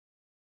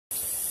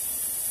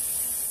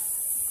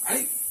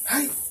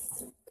Hey.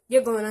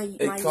 You're going on.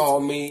 They call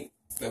me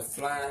the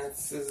flying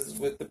scissors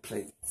with the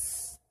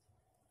plates.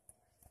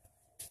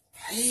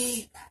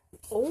 Hey.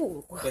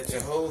 Oh. Put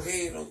your whole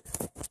head on.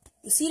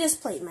 You see this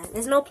plate, man?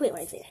 There's no plate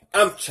right there.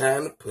 I'm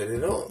trying to put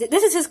it on.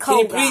 This is his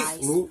code, Can you guys.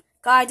 please move?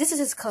 Guys, this is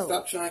his code.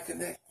 Stop trying to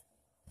connect.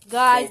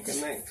 Guys,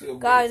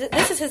 Guys,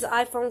 this is his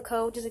iPhone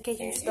code, just in case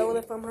you stole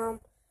it from him.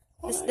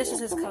 This is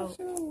his code.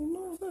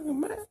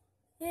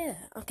 Yeah.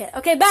 Okay.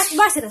 Back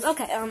to this.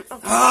 Okay.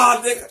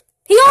 Ah, nigga.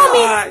 He on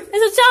me.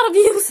 It's a child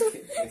abuse.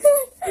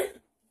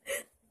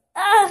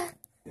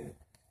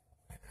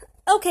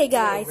 Okay,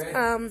 guys.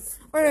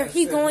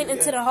 He's going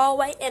into the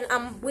hallway, and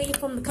I'm waiting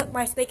for him to cook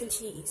my steak and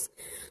cheese.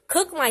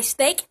 Cook my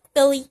steak,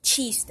 Philly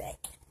cheesesteak.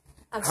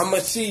 How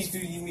much cheese do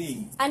you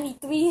need? I need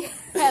 3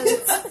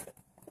 pallets.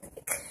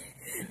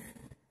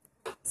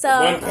 So,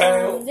 1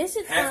 pound. this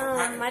is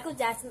Michael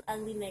Jackson's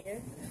Ugly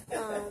Nigger.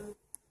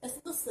 This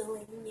is the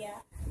ceiling, yeah.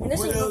 And this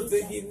What is else do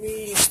you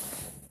need?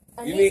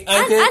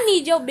 I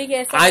need your big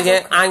ass.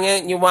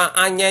 Onion. You want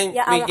onion?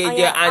 Yeah, we get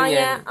your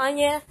onion.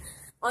 Onion.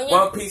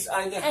 1 piece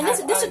onion. And this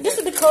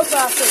is the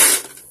coleslaw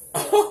soup.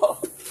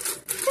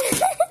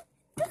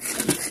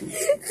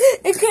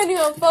 It couldn't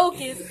even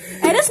focus.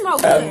 Hey, this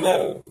smells good. I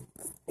know.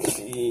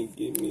 She ain't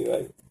give me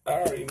like. I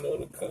already know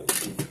the color.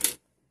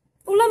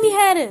 Well, let me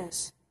have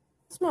this.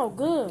 It smells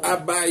good. I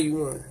buy you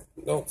one.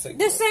 Don't take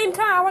This same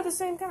kind. I want the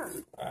same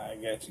kind. I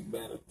got you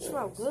better.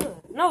 Smell good.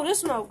 No, this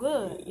smell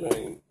good.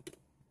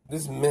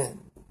 This mint.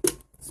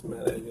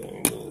 Smell like it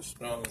ain't a little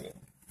stronger.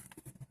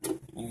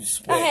 You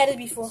sweat. I had it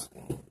before.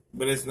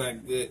 But it's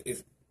not good.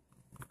 It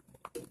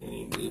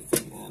ain't good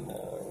for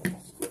you.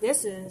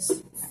 This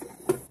is.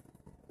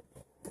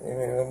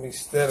 Ain't gonna be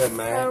steady,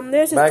 man.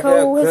 There's his Back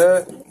code.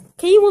 up, cut.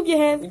 Can you move your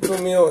hand? You put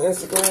me on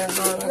Instagram,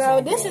 bro? No,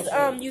 this is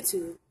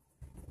YouTube.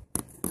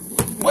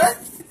 What?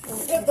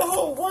 Get the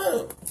whole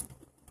world.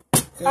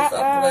 Stop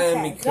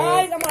playing me, cuz.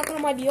 Guys, I'm not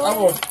gonna be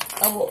over.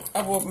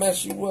 I will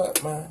mess you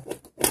up, man.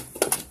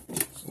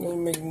 It's gonna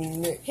make me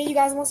nick. Here, you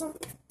guys want some?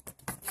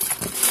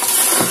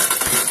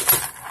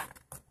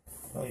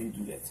 Oh, you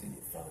do that to your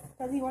phone.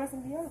 Because he wanted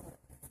some deodorant.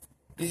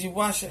 Did you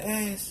wash your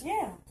ass?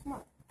 Yeah, come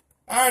on.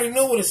 I already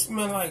know what it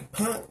smell like,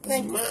 punk.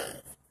 This is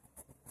mine.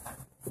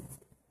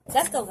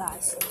 Let's go,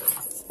 guys.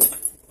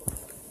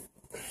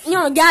 You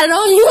don't got it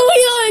on you.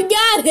 You don't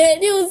got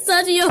it. You was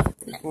such a...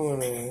 What's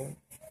going on?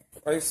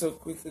 Why you so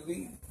quick to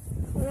leave?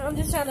 I'm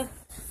just trying to...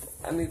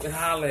 I need to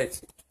holler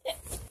at you.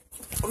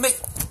 Nigga.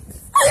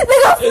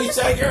 You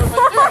try to get my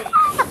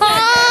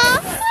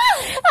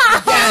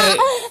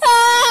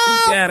You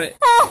got it.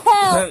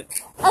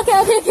 Okay. I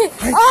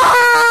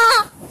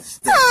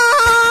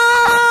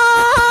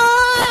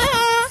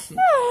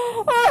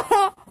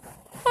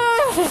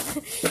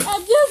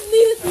just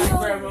needed to know.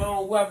 Grab my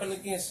own weapon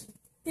against you.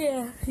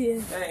 Yeah.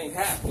 That ain't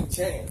happening,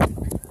 chance.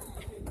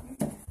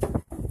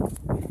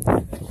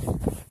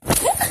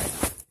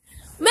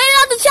 Man,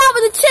 out the chop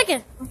with the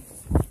chicken.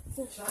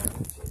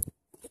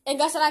 And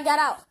guess what I got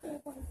out?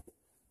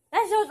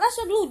 That's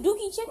your little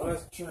dookie chicken. Oh,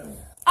 that's trying.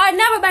 Alright,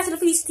 now we're back to the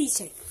police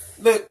teaching.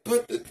 Look,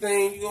 put the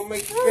thing, you gonna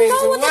make the I thing don't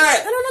to know what?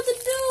 I don't know what to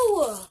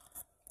do.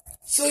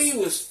 So you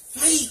was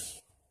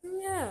fake.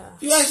 Yeah.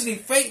 You actually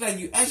fake like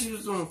you actually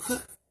was gonna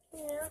cook.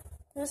 Yeah.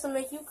 Just to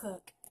make you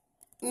cook.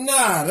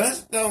 Nah,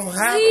 that don't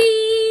happen.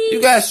 You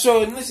gotta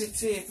show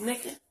initiative,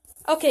 nigga.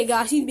 Okay,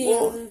 guys, he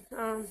being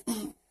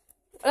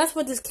let's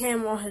put this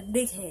camera on his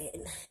big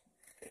head.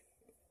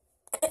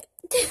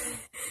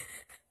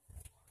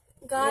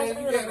 Guys,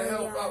 Man, you gotta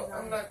help out.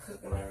 I'm not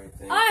cooking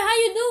everything. Alright, how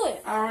you do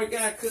it? I already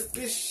gotta cook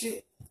this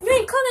shit. You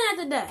ain't cooking that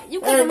today. You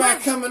cooking Everybody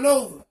mine. coming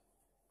over.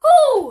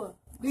 Who?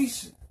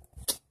 Lisa.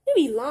 You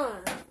be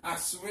lying. I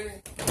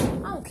swear. I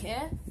don't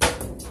care.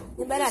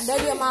 You better not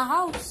dirty at my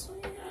house.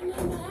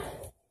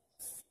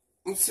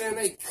 I'm saying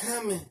they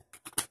coming.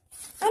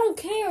 I don't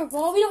care,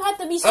 bro. We don't have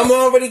to be so... I'm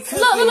already cooking,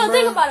 Look,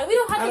 think man. about it. We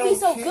don't have to I be don't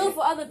so care. good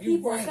for other You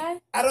people, right. okay?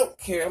 I don't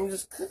care. I'm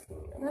just cooking.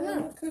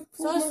 No. Cook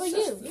So it's for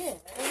you, sister. yeah.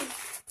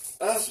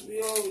 Us,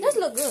 we always... This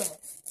look good.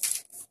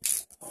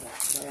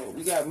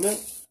 We got milk.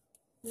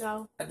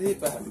 No. I did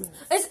buy milk.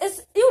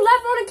 It's you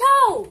left on the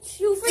couch.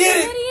 You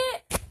freaking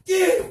idiot.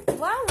 Yeah.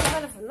 Well, I don't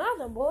running for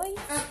nothing, boy.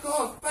 That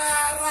cost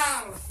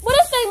 $5. What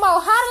this thing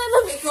about hotter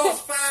than It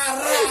cost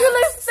 $5. You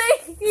look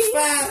stinky.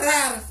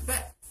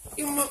 $5.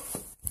 You must...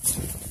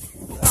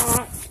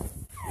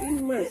 You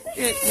must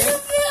get that.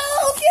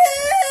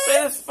 Okay.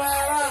 That's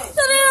 $5.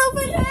 So they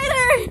open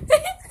later.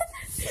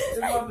 It's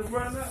about to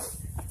run out.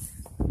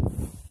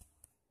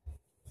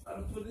 I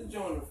done put this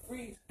joint in the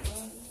freezer.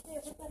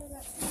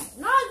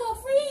 No, it's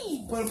gonna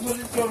freeze. Put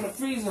this joint in the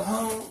freezer,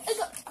 home.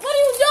 What are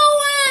you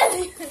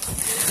doing?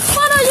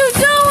 What are you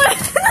doing?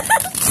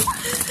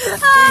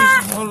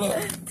 Hold up.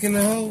 Can I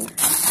hold?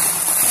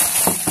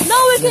 No,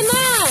 it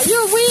cannot.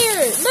 You're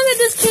weird. Look at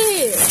this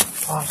kid.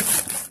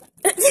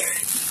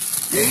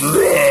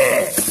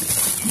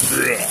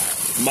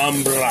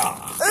 Mambra.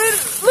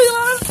 We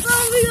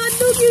got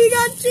dookie, we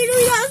got chicken,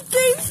 we got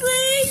sing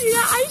sling, we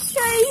got ice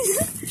cream.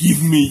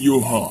 Give me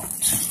your heart.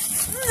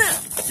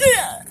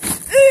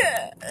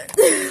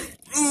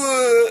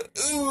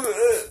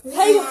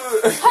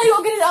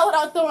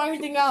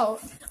 everything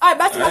out. Alright,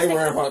 back to my I ain't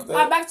worried about that.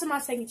 Alright, back to my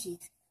steak and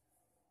cheese.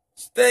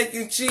 Steak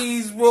and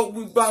cheese, what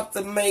we about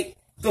to make.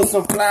 Throw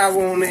some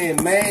flour on there,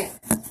 man.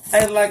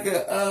 Ain't like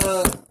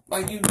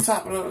like you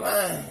top of the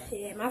line.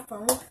 Yeah, my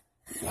phone.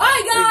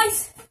 Alright,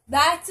 guys,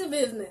 back to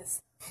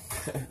business.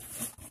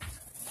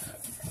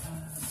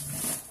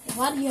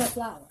 Why do you have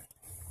flour?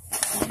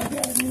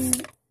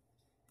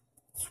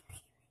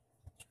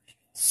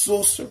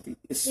 Sorcery.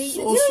 It's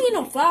sorcery. You don't need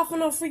no flour for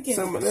no freaking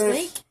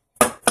steak.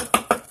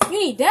 You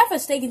need that for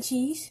steak and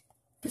cheese.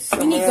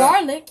 You need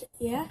garlic.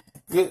 Yeah.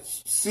 Good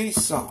sea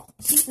salt.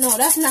 No,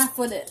 that's not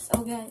for this.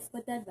 Okay,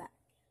 put that back.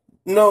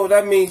 No,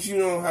 that means you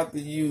don't have to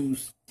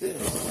use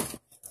this.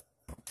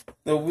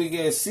 So we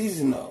get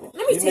seasonal.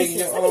 Let me taste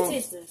this. Let me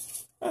taste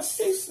this. That's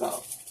sea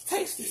salt.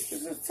 Taste it.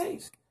 It's a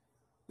taste.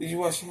 Did you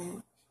wash your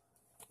hands?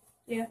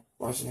 Yeah.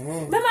 Wash your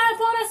hands. Remember I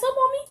poured that soap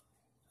on me?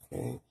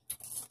 Okay.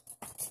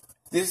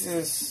 This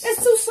is...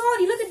 It's too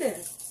salty. Look at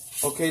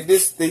this. Okay,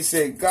 this, they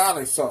said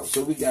garlic salt.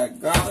 So we got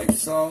garlic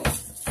salt.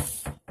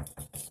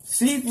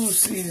 Seafood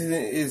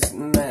seasoning is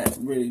not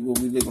really what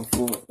we're looking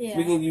for. Yeah.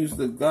 We can use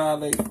the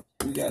garlic.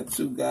 We got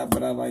two guys,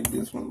 but I like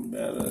this one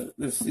better.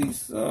 The sea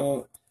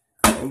salt.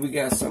 And we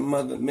got some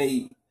other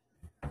made.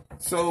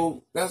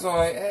 So that's all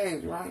I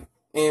asked, right?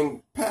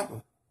 And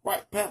pepper.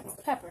 White pepper.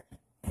 Pepper.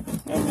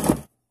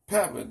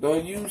 Pepper.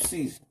 Don't use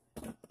season.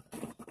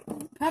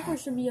 Pepper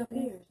should be up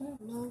here.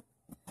 No.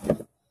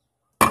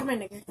 Come here,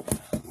 nigga.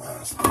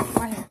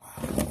 Right here.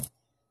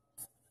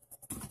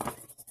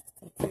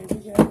 Okay, we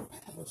got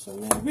pepper. So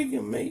now we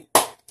can make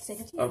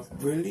a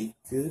really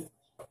good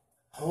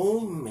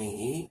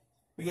homemade.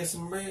 We got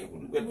some bread.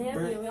 We got the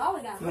bread. We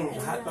always got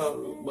bread. Hot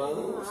dog buns.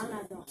 No, I'm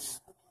not doing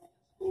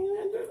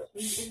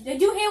that.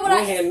 Did you hear what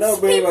I had? No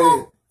bread people,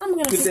 like I'm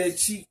gonna put that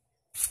cheek.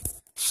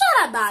 Shut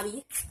up,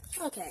 Bobby.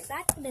 Okay,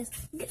 back to this.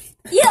 Get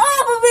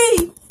off of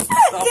me!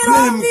 Get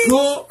off me!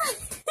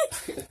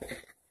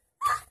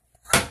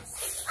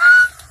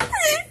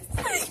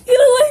 Get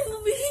away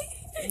from me!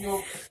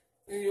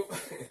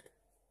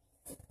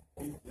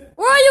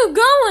 Where are you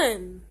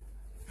going?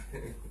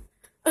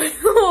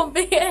 Oh,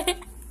 man.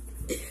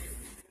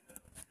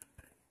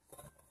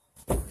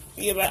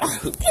 Get out.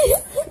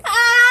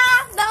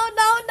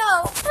 No.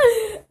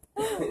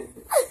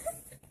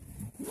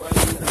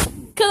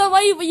 Cause I'm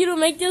waiting for you to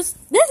make this.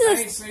 I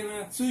ain't saying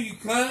nothing to you,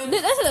 cuz.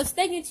 This is a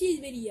steak and cheese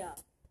video.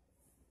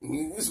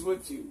 This is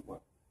what you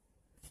want.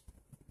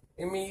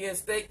 Give me a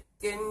steak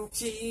and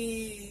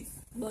cheese.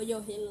 Boy,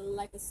 your head look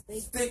like a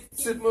steak. Stick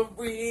to my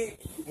bread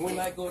when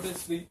I go to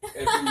sleep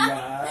every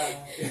night.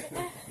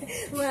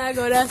 When I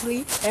go to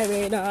sleep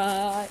every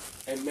night.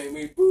 And make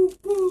me boop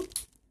boop.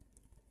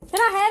 Can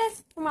I have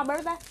this for my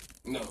birthday?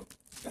 No,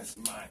 that's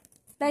mine.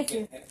 Thank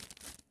you.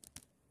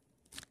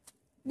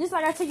 Just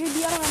like I take your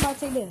deodorant, I'm about to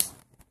take this.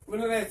 When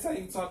did I tell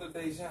you to talk to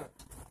Dejan?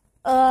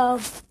 I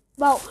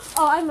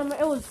remember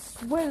it was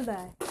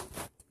Wednesday.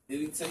 Did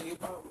he tell you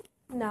about me?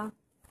 No.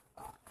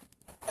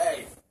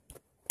 Hey.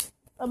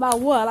 About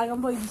what? Like I'm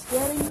supposed to be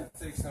scared of you? I'll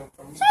take something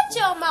from you. Shut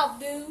your mouth,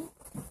 dude.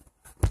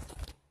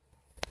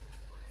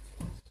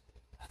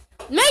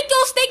 Make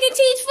your steak and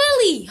cheese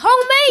Philly,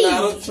 homemade.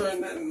 Nah, don't try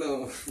nothing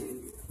on.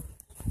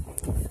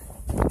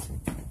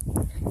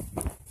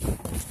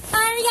 I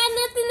ain't got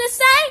nothing to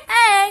say.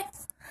 Hey.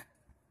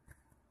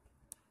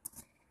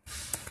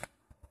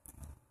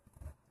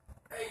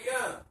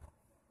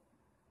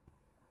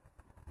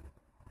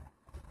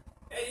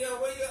 Hey, yo,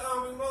 where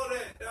your remote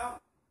at, dog?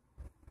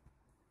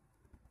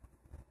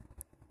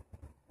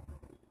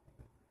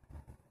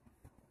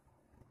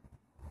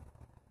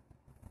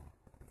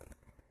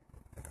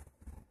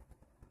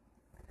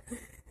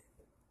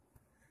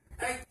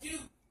 Thank you.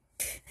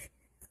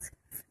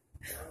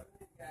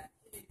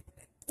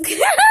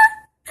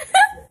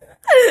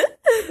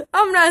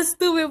 I'm not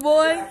stupid,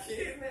 boy.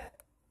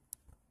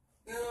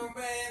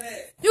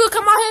 You can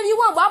come out here if you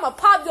want, but I'ma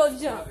pop your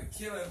jump.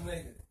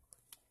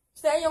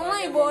 Stay in your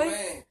lane, boy.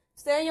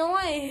 Stay in your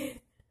lane.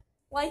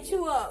 Light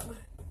you up.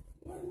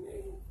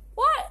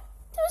 What?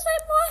 You say,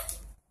 boy?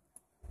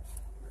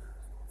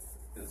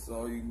 That's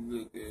all you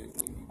look at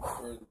when you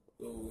first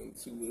go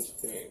into this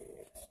thing.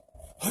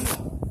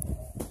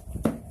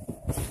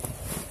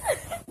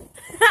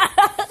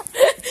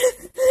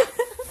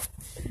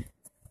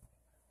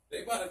 They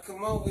about to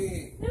come over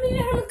here. Let me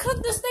get him to cook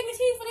the steak and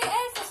cheese for their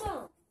ass or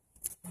something.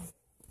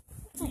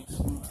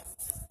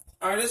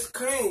 Alright, it's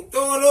clean.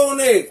 Throw it on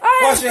there.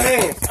 Right. Wash your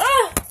hands. Come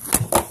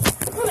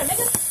on,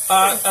 nigga.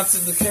 I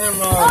took the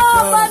camera off.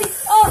 Oh, buddy.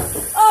 Oh.